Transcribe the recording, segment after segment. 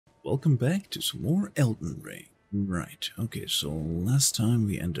Welcome back to some more Elden Ring. Right, okay, so last time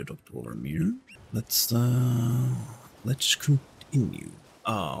we ended up Mir. Let's continue.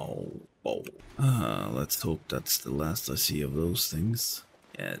 Oh. Let's hope that's the last I see of those things.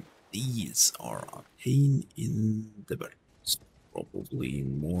 Yeah, these are a pain in the butt. Probably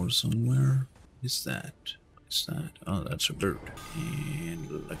more somewhere. Is that? Is that? Oh, that's a bird.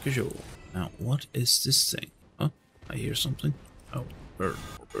 And like a show. Now, what is this thing? Oh, I hear something. Oh, bird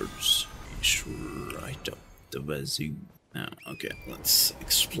or birds. It's right up the wazoo. Now, okay, let's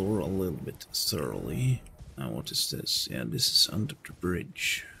explore a little bit thoroughly. Now, what is this? Yeah, this is under the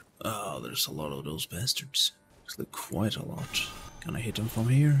bridge. Oh, there's a lot of those bastards. Actually, quite a lot. Can I hit them from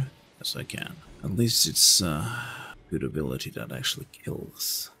here? Yes, I can. At least it's good ability that actually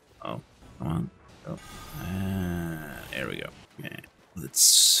kills. Oh, come on. Oh. There we go. Okay,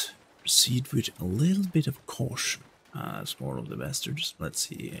 let's proceed with a little bit of caution. That's more of the bastards. Let's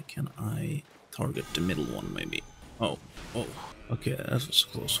see, can I target the middle one maybe? Oh, okay, that was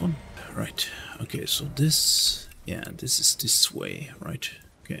a close one. Right, okay, so this, yeah, this is this way, right?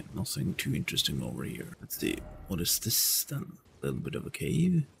 Okay, nothing too interesting over here. Let's see, what is this then? A little bit of a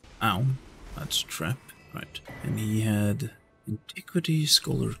cave. Ow, that's a trap, right? And he had Antiquity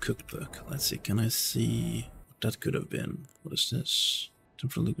Scholar Cookbook. Let's see, can I see what that could have been? What is this?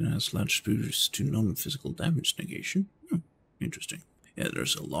 Temporarily has large boost to non-physical damage negation. Interesting. Yeah,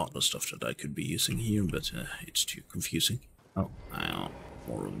 there's a lot of stuff that I could be using here, but it's too confusing. Oh,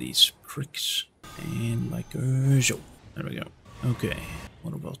 more of these pricks. And like a show. There we go. Okay,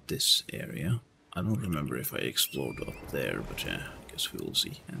 what about this area? I don't remember if I explored up there, but I guess we'll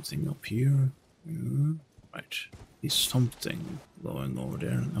see. Anything up here? Right. Is something glowing over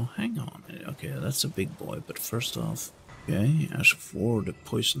there? No, hang on. Okay, that's a big boy, but first off, okay, Ash of War, the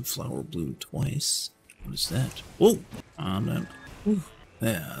poison flower bloomed twice. What is that? Whoa! And then,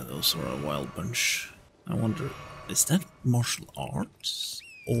 yeah, those are a wild bunch. I wonder, is that martial arts?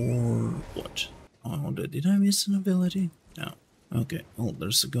 Or what? I wonder, did I miss an ability? No. Okay, well,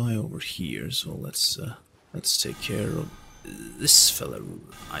 there's a guy over here, so let's take care of this feller.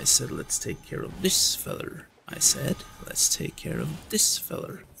 I said, let's take care of this feller. I said, let's take care of this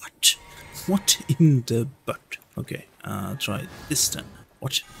feller. What? What in the butt? Okay, try this then.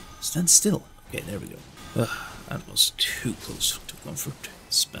 What? Stand still. Okay, there we go. That was too close to comfort.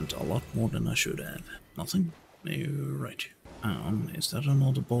 Spent a lot more than I should have. Nothing? You're right. Is that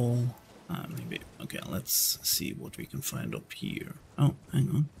another ball? Maybe. Okay, let's see what we can find up here. Oh, hang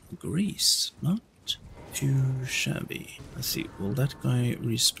on. Grease. Not too shabby. Let's see, will that guy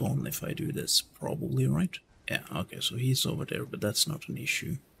respawn if I do this? Probably, right? Yeah, okay, so he's over there, but that's not an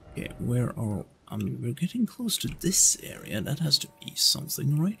issue. Okay, where are... we're getting close to this area. That has to be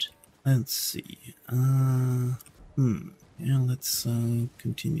something, right? Let's see. Yeah, let's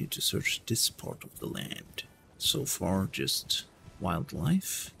continue to search this part of the land. So far, just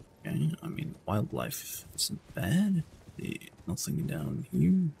wildlife. Okay, I mean, wildlife isn't bad. Nothing down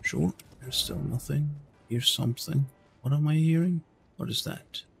here. Sure, there's still nothing. Here's something. What am I hearing? What is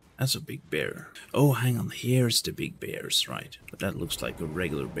that? That's a big bear. Oh, hang on. Here's the big bears, right? But that looks like a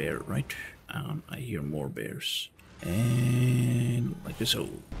regular bear, right? I hear more bears. And like so.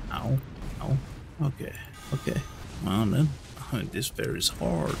 Ow. Ow. Okay. Okay. Well then. This bear is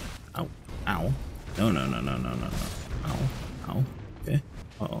hard. Ow. Ow. No. Ow. Ow. Okay.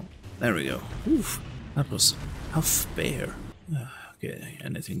 Uh-oh. There we go. Oof. That was half bear. Okay.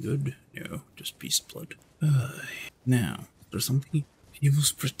 Anything good? No. Just beast blood. Now, there's something he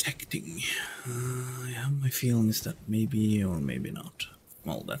was protecting. I have my feelings that maybe or maybe not.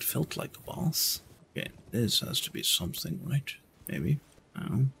 Well, that felt like a boss. Okay, this has to be something, right? Maybe.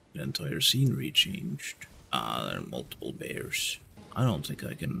 Oh, the entire scenery changed. There are multiple bears. I don't think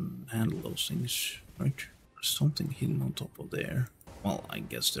I can handle those things, right? There's something hidden on top of there. Well, I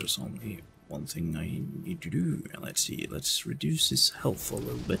guess there's only one thing I need to do. Let's see, let's reduce his health a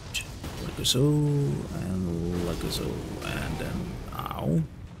little bit. Like so, and like so, and then, ow.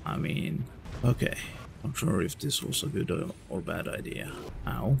 I mean, okay. I'm sure if this was a good or bad idea.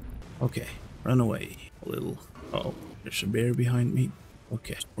 Ow. Okay, run away a little. Oh, there's a bear behind me.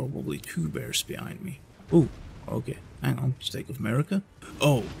 Okay, probably two bears behind me. Oh, okay. Hang on, Steak of America.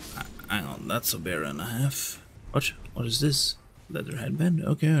 Oh, hang on, that's a bear and a half. What? What is this? Leather headband?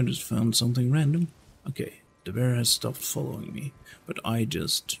 Okay, I just found something random. Okay, the bear has stopped following me, but I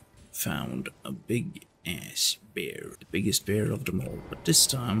just found a big ass bear. The biggest bear of them all. But this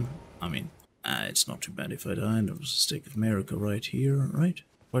time, I mean, it's not too bad if I die. There was a Steak of America right here, right?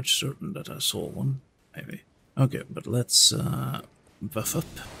 Quite certain that I saw one. Maybe. Okay, but let's buff up.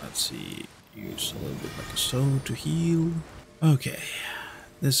 Let's see. Use a little bit like a so to heal. Okay.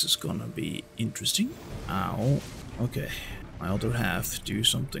 This is gonna be interesting. Ow. Okay. My other half, do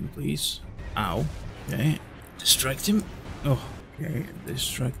something, please. Ow. Okay. Distract him. Oh, okay.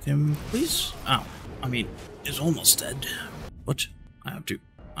 Distract him, please. Ow. I mean, he's almost dead. But I have to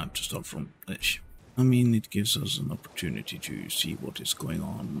start from Yesh. I mean, it gives us an opportunity to see what is going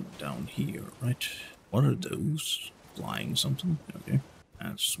on down here, right? What are those? Flying something? Okay.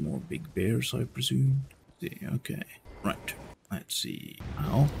 That's more big bears, I presume. See, okay. Right. Let's see.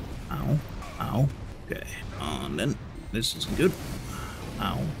 Ow. Ow. Ow. Okay. And then, this isn't good.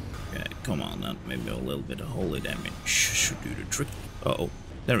 Ow. Okay, come on then. Maybe a little bit of holy damage should do the trick. Uh-oh.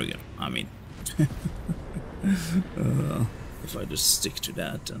 There we go. I mean... if I just stick to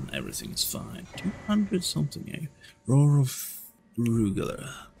that, then everything's fine. 200 something, eh? Roar of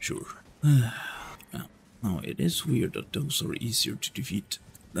Rugula. Sure. Now, it is weird that those are easier to defeat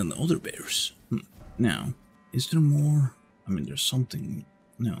than the other bears. Now, is there more? I mean, there's something...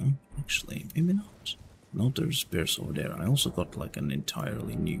 No, actually, maybe not. No, there's bears over there. I also got like an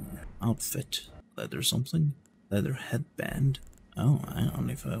entirely new outfit. Leather something? Leather headband? Oh, hang on,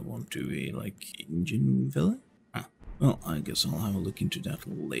 if I want to be like Indian villain? Well, I guess I'll have a look into that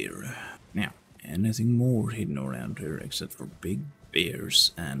later. Now, anything more hidden around here except for big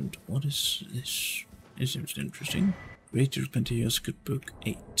bears and... What is this? This seems interesting. Greater Panthea's Cookbook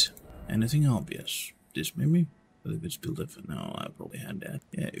 8. Anything obvious? This maybe? But if it's built up... No, I probably had that.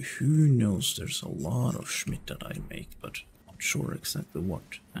 Yeah, who knows? There's a lot of Schmidt that I make, but I'm not sure exactly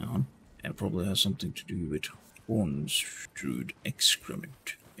what. Hang on. It probably has something to do with horn-strewed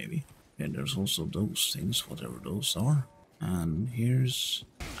excrement, maybe. And there's also those things, whatever those are. And here's...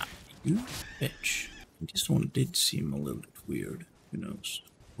 you bitch. This one did seem a little bit weird. Who knows?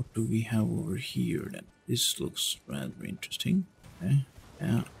 What do we have over here then? This looks rather interesting. Okay.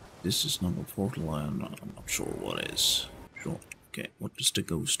 Yeah. This is not a portal. I'm not sure what is. Sure. Okay. What does the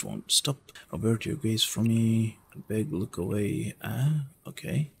ghost want? Stop. Avert your gaze from me. I beg, look away.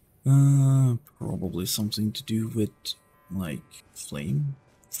 Okay. Probably something to do with, like, flame.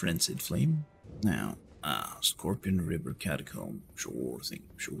 Frenzied flame. Now, Scorpion River Catacomb. Sure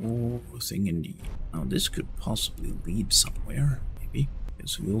thing indeed. Now this could possibly lead somewhere, maybe.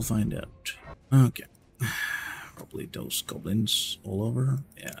 Guess we'll find out. Okay. Probably those goblins all over.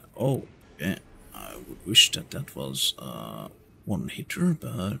 Yeah. Oh, yeah. I would wish that was one hitter,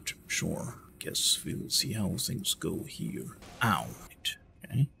 but sure. Guess we'll see how things go here. Ow.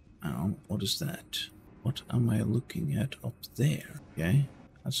 Okay. Ow. What is that? What am I looking at up there? Okay.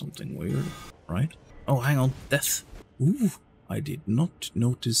 That's something weird, right? Oh, hang on, death. Ooh, I did not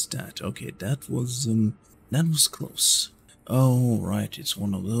notice that. Okay, that was close. Oh, right, it's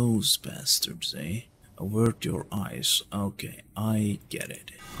one of those bastards, eh? Avert your eyes. Okay, I get it.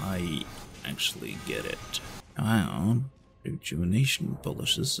 I actually get it. Hang on. Rejuvenation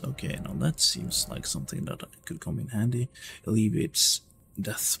polishes. Okay, now that seems like something that could come in handy. Alleviates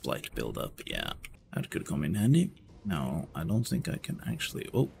death blight buildup. Yeah, that could come in handy. No, I don't think I can actually...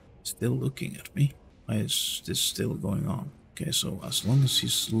 Oh, still looking at me. Why is this still going on? Okay, so as long as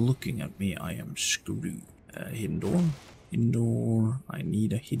he's looking at me, I am screwed. Hidden door? Hidden door. I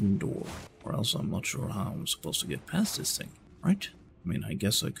need a hidden door. Or else I'm not sure how I'm supposed to get past this thing, right? I mean, I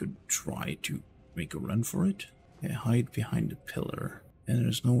guess I could try to make a run for it. Okay, hide behind the pillar. And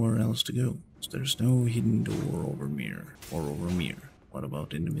there's nowhere else to go. So there's no hidden door over mirror. Or over mirror. What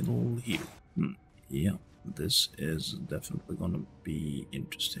about in the middle here? Yeah. This is definitely gonna be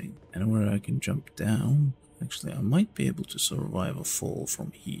interesting. Anywhere I can jump down. Actually, I might be able to survive a fall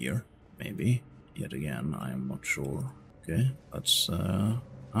from here. Maybe. Yet again, I am not sure. Okay, let's, oh,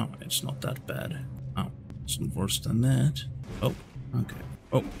 it's not that bad. Oh, it's worse than that. Oh, okay.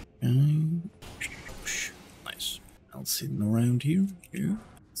 Oh, nice. Else hidden around here. Here.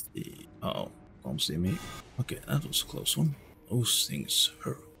 Let's see. Oh, don't see me. Okay, that was a close one. Those things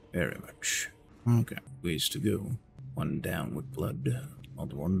hurt very much. Okay, ways to go. One down with blood,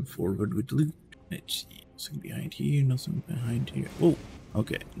 another one forward with loot. Let's see, nothing behind here, nothing behind here. Oh,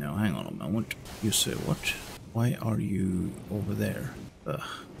 okay, now hang on a moment. You say what? Why are you over there?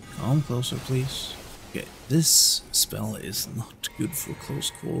 Come closer, please. Okay, this spell is not good for close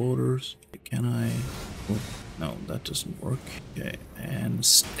quarters. Can I? Oh, no, that doesn't work. Okay, and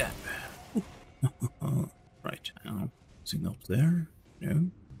stab. Right, now, nothing up there? No?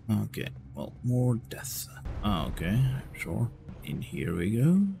 Okay, well, more death. Okay, sure. In here we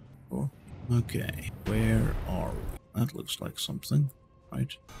go. Sure. Okay, where are we? That looks like something,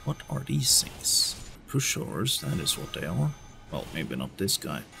 right? What are these things? Pushovers, that is what they are. Well, maybe not this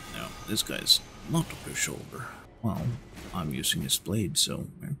guy. No, this guy's not a pushover. Well, I'm using his blade, so...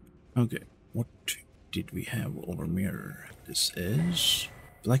 Okay, what did we have over mirror? This is...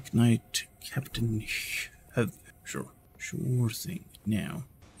 Black Knight, Captain Hev. Sure thing. Now,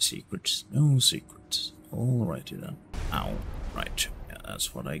 secrets, no secrets. Alrighty then. Ow. Right. Yeah,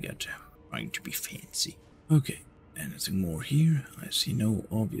 that's what I get. Trying to be fancy. Okay. Anything more here? I see no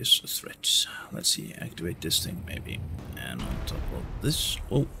obvious threats. Let's see, activate this thing maybe. And on top of this...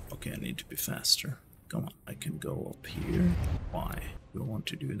 Oh, okay, I need to be faster. Come on, I can go up here. Why do I want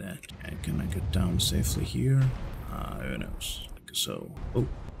to do that? And can I get down safely here? Who knows? Like so. Oh,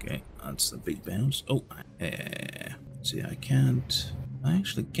 okay, that's the big bounce. Oh, see, I can't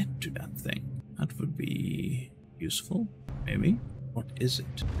actually get to that thing. That would be useful, maybe. What is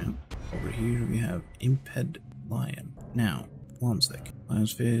it? Yeah. Over here we have Imped Lion. Now, one sec.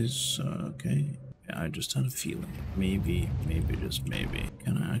 Lion's face, okay. Yeah, I just had a feeling. Maybe, just maybe.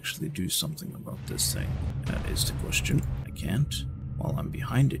 Can I actually do something about this thing? That is the question. I can't. Well, I'm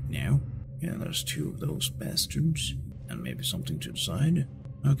behind it now. Yeah, there's two of those bastards. And maybe something to the side.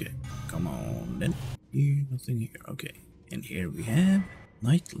 Okay, come on then. Here, nothing here. Okay, and here we have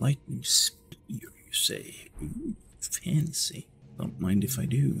Night Lightning Spear, you say. Ooh, fancy. Don't mind if I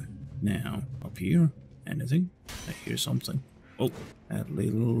do. Now, up here, anything? I hear something. Oh, that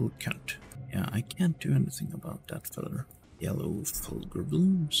little cunt. Yeah, I can't do anything about that feather. Yellow fulgur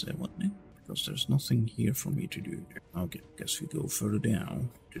bloom, say what now? Because there's nothing here for me to do. Okay, guess we go further down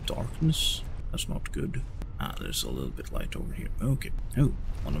to darkness. That's not good. Ah, there's a little bit light over here. Okay. Oh,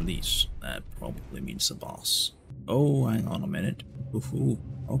 one of these. That probably means a boss. Oh, hang on a minute. Ooh,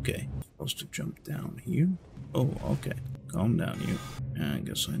 okay. Supposed to jump down here. Oh, okay. Calm down, you. I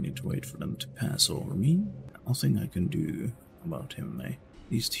guess I need to wait for them to pass over me. Nothing I can do about him, eh?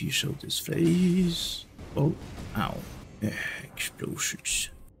 At least he showed his face. Oh, ow. Explosions.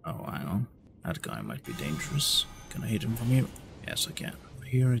 Oh, hang on. That guy might be dangerous. Can I hit him from here? Yes, I can.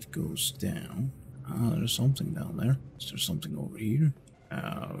 Here it goes down. Ah, there's something down there. Is there something over here?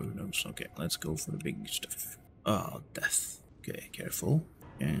 Who knows? Okay, let's go for the big stuff. Oh, death. Okay, careful.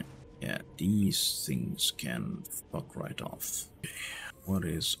 Yeah, these things can fuck right off. Okay, what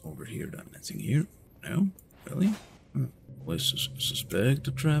is over here then? Nothing here? No? Really? Let's suspect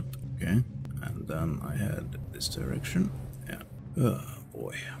the trap. Okay, and then I head this direction. Yeah. Oh,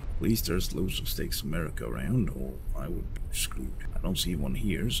 boy. At least there's loads of Stakes America around, or I would be screwed. I don't see one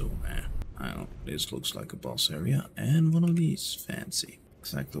here, so this looks like a boss area, and one of these. Fancy.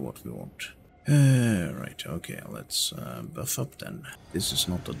 Exactly what we want. Right, okay, let's buff up then. This is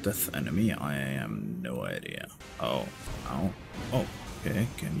not a death enemy, I am no idea. Oh, okay,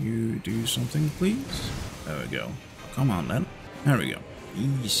 can you do something, please? There we go. Come on then. There we go.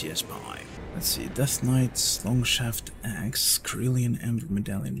 Easy as pie. Let's see, Death Knight's Longshaft Axe, Carillion Ember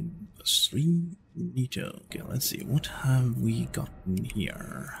Medallion, +3, Neato. Okay, let's see, what have we gotten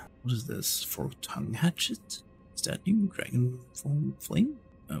here? What is this? Forked Tongue Hatchet? Is that new? Dragon Form Flame?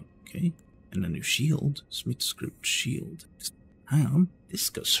 Okay. And a new shield. Smith Script Shield. Hang on.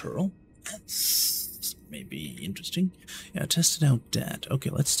 Discus Hurl? That's maybe interesting. Yeah, tested out that. Okay,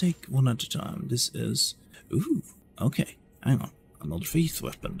 let's take one at a time. This is... Ooh, okay. Hang on. Another faith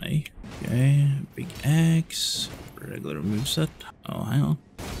weapon, eh? Okay, big axe. Regular moveset. Oh, hang on.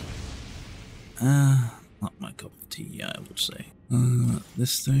 Not my cup of tea, I would say.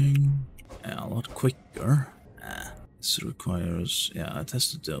 This thing... Yeah, a lot quicker. This requires... Yeah, I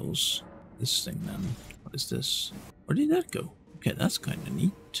tested those. This thing then. What is this? Where did that go? Okay, that's kind of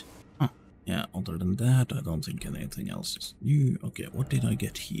neat. Huh. Yeah, other than that, I don't think anything else is new. Okay, what did I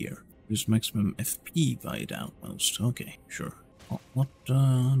get here? Use maximum FP by the outmost. Okay, sure. Not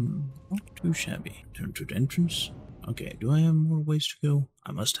too shabby. Turn to the entrance. Okay, do I have more ways to go?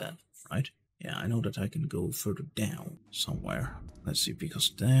 I must have, right? Yeah, I know that I can go further down somewhere. Let's see,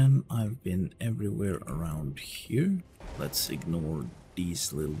 because then I've been everywhere around here. Let's ignore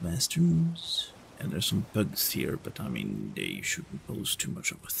these little bastards. And there's some bugs here, but I mean, they shouldn't pose too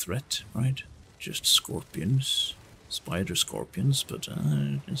much of a threat, right? Just scorpions. Spider scorpions, but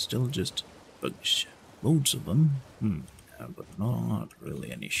still just bugs. Loads of them. But not really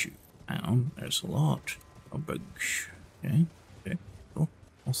an issue. Hang on, there's a lot of bugs. Okay, cool.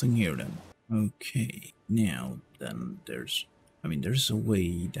 Nothing here then. Okay, now then there's a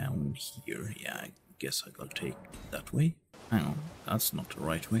way down here. Yeah, I guess I gotta take that way. Hang on, that's not the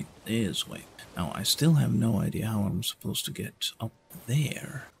right way. This way. Now, I still have no idea how I'm supposed to get up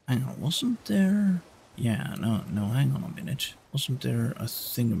there. Hang on, wasn't there... Yeah, no, hang on a minute. Wasn't there a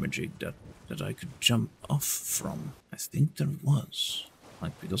thingamajig that I could jump off from? I think there was.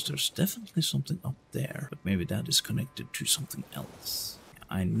 Like, because there's definitely something up there, but maybe that is connected to something else.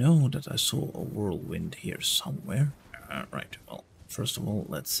 I know that I saw a whirlwind here somewhere. Right, well, first of all,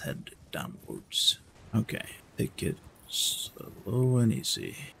 let's head downwards. Okay, take it Slow and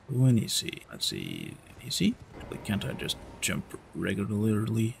easy. Slow and easy. Let's see. Easy? Like, can't I just jump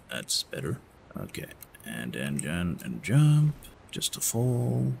regularly? That's better. Okay. And then jump. Just to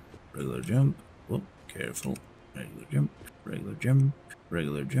fall. Regular jump. Whoop. Careful. Regular jump. Regular jump.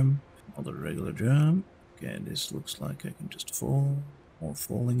 Regular jump. Another regular jump. Okay, this looks like I can just fall. More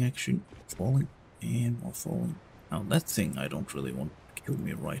falling action. Falling. And more falling. Now that thing I don't really want to kill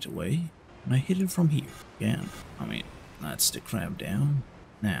me right away. And I hit it from here. Again. I mean, that's the crab down.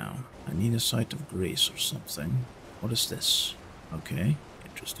 Now, I need a site of grace or something. What is this? Okay,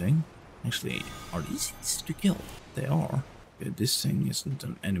 interesting. Actually, are these easy to kill? They are. Okay, this thing isn't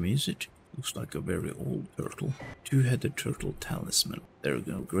an enemy, is it? Looks like a very old turtle. Two-headed turtle talisman. There we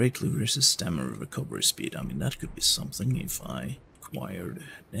go. Greatly resist stamina recovery speed. I mean, that could be something if I acquired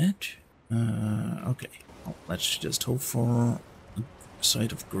that. Okay. Well, let's just hope for a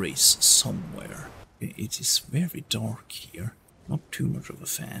site of grace somewhere. Okay, it is very dark here. Not too much of a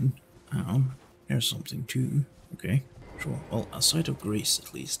fan. Here's something too. Okay, sure. Well, a site of grace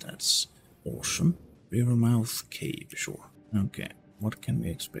at least. That's awesome. Rivermouth Cave, sure. Okay, what can we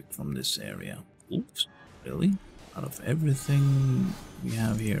expect from this area? Wolves? Really? Out of everything we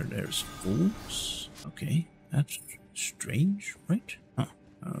have here, there's wolves? Okay, that's strange, right? Huh.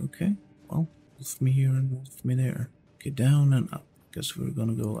 Okay, well, wolf me here and wolf me there. Okay, down and up. Guess we're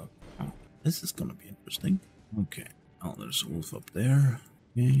gonna go up. Oh, this is gonna be interesting. Okay. Oh, there's a wolf up there.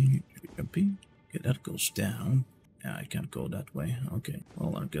 Okay, jumping. Okay, that goes down. Yeah, I can't go that way. Okay,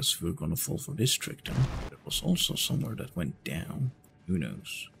 well, I guess we're gonna fall for this trick then. There was also somewhere that went down. Who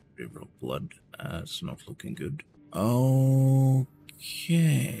knows? River of blood. That's not looking good. Okay,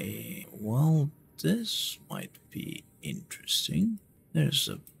 well, this might be interesting. There's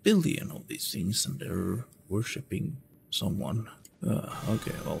a billion of these things and they're worshipping someone.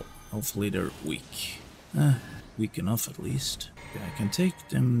 Okay, well, hopefully they're weak. Weak enough at least. Okay, I can take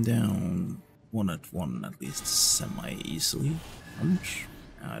them down one at one at least semi-easily.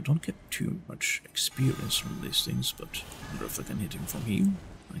 I don't get too much experience from these things, but I wonder if I can hit him from here.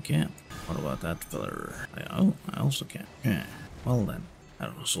 I can. What about that fella? I also can. Yeah. Well then,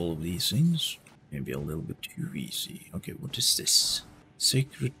 that was all of these things. Maybe a little bit too easy. Okay, what is this?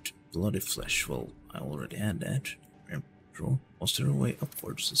 Sacred bloody flesh. Well, I already had that. Yeah, sure. Was there a way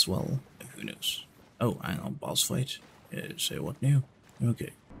upwards as well? Who knows? Oh, hang on, boss fight. Say what now?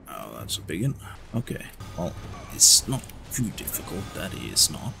 Okay. Oh, that's a big one. Okay. Well, it's not too difficult, that is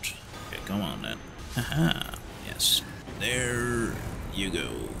not. Okay, come on then. Haha. Yes. There you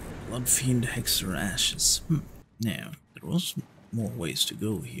go. Bloodfiend Hexer Ashes. Now, there was more ways to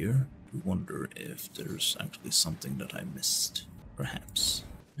go here. I wonder if there's actually something that I missed. Perhaps.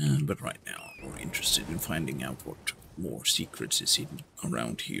 But right now, we're interested in finding out what more secrets is hidden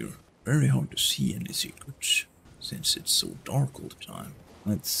around here. Very hard to see any secrets, since it's so dark all the time.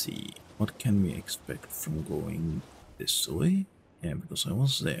 Let's see, what can we expect from going this way? Yeah, because I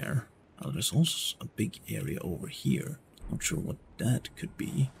was there. There's also a big area over here. Not sure what that could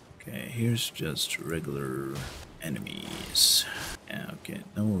be. Okay, here's just regular enemies. Yeah, okay,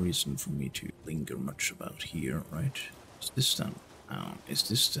 no reason for me to linger much about here, right? Is this done? Is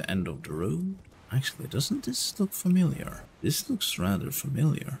this the end of the road? Actually, doesn't this look familiar? This looks rather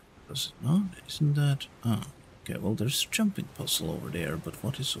familiar. Does it not? Isn't that... okay, well, there's a jumping puzzle over there, but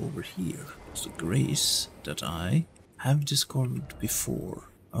what is over here? It's the grace that I have discovered before.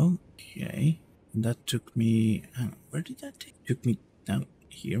 Okay. And that took me... where did that take? Took me down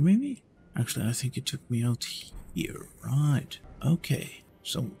here, maybe? Actually, I think it took me out here. Right. Okay.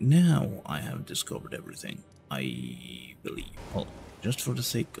 So now I have discovered everything. I believe. Well, just for the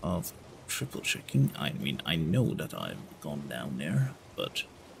sake of triple checking, I mean, I know that I've gone down there, but...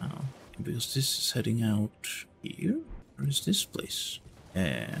 because this is heading out here? Or is this place?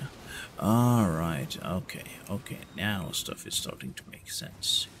 Yeah. Alright, okay. Now stuff is starting to make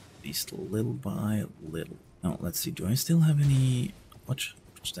sense. At least little by little. Now, let's see, do I still have any... What's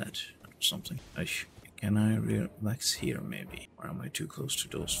that? Something. Can I relax here, maybe? Or am I too close to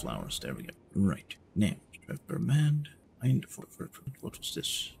those flowers? There we go. Right. Now, reprimand. What was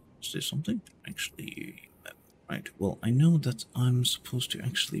this? Is this something? Actually... Right, well, I know that I'm supposed to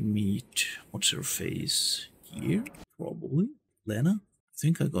actually meet, what's her face, here? Probably? Lena? I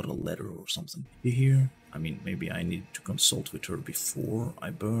think I got a letter or something here. I mean, maybe I needed to consult with her before I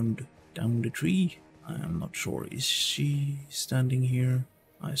burned down the tree. I'm not sure. Is she standing here?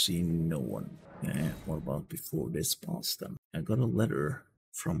 I see no one. Yeah, what about before this boss then? I got a letter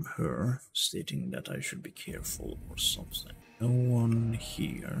from her stating that I should be careful or something. No one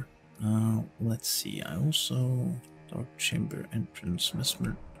here. Let's see, I also... Dark chamber entrance,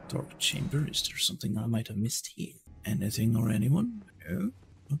 mesmer... Dark chamber, is there something I might have missed here? Anything or anyone? No?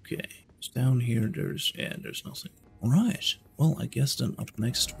 Okay. So down here, there's nothing. Alright. Well, I guess then up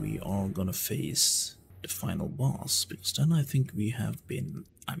next we are gonna face the final boss, because then I think we have been,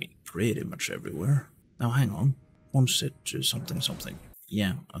 I mean, pretty much everywhere. Now hang on. One set to something something.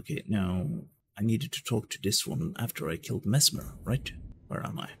 Yeah, okay, now I needed to talk to this one after I killed Mesmer, right? Where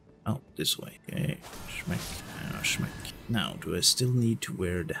am I? Oh, this way. Okay, schmeck, schmeck. Now, do I still need to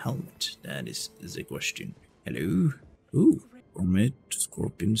wear the helmet? That is the question. Hello? Ooh, gourmet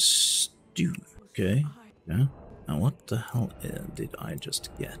scorpion stew. Okay, yeah. Now, what the hell did I just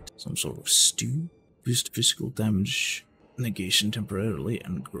get? Some sort of stew? Boost physical damage negation temporarily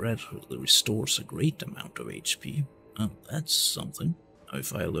and gradually restores a great amount of HP. Oh, that's something. Now,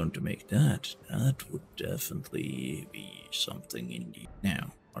 if I learn to make that, that would definitely be something indeed.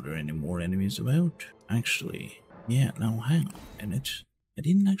 Now, are there any more enemies about? Actually, yeah, now hang on a minute. I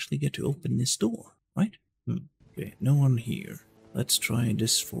didn't actually get to open this door, right? Okay, no one here. Let's try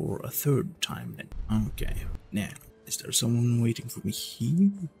this for a third time then. Okay, now, is there someone waiting for me here?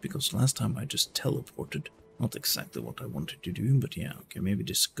 Because last time I just teleported. Not exactly what I wanted to do, but yeah, okay, maybe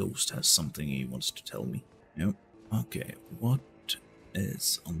this ghost has something he wants to tell me. Nope. Okay, what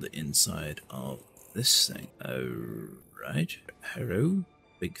is on the inside of this thing? Alright. Hello?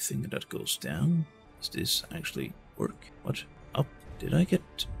 Big thing that goes down. Does this actually work? What? Up? Did I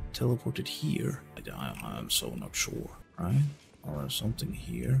get teleported here? I'm so not sure. Right? Or something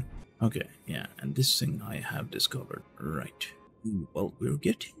here. Okay, yeah, and this thing I have discovered. Right. Ooh, well, we're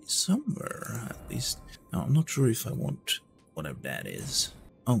getting somewhere, at least. Now, I'm not sure if I want whatever that is.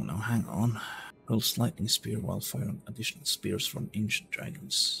 Oh, no, hang on. Hurls lightning spear while firing additional spears from ancient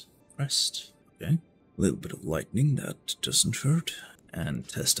dragons. Crest. Okay. A little bit of lightning, that doesn't hurt. And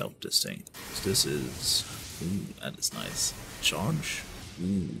test out this thing. This is... Ooh, that is nice. Charge.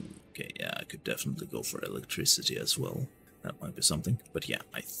 Ooh, okay, yeah, I could definitely go for electricity as well. That might be something. But yeah,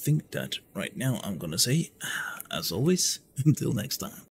 I think that right now I'm gonna say, as always, until next time.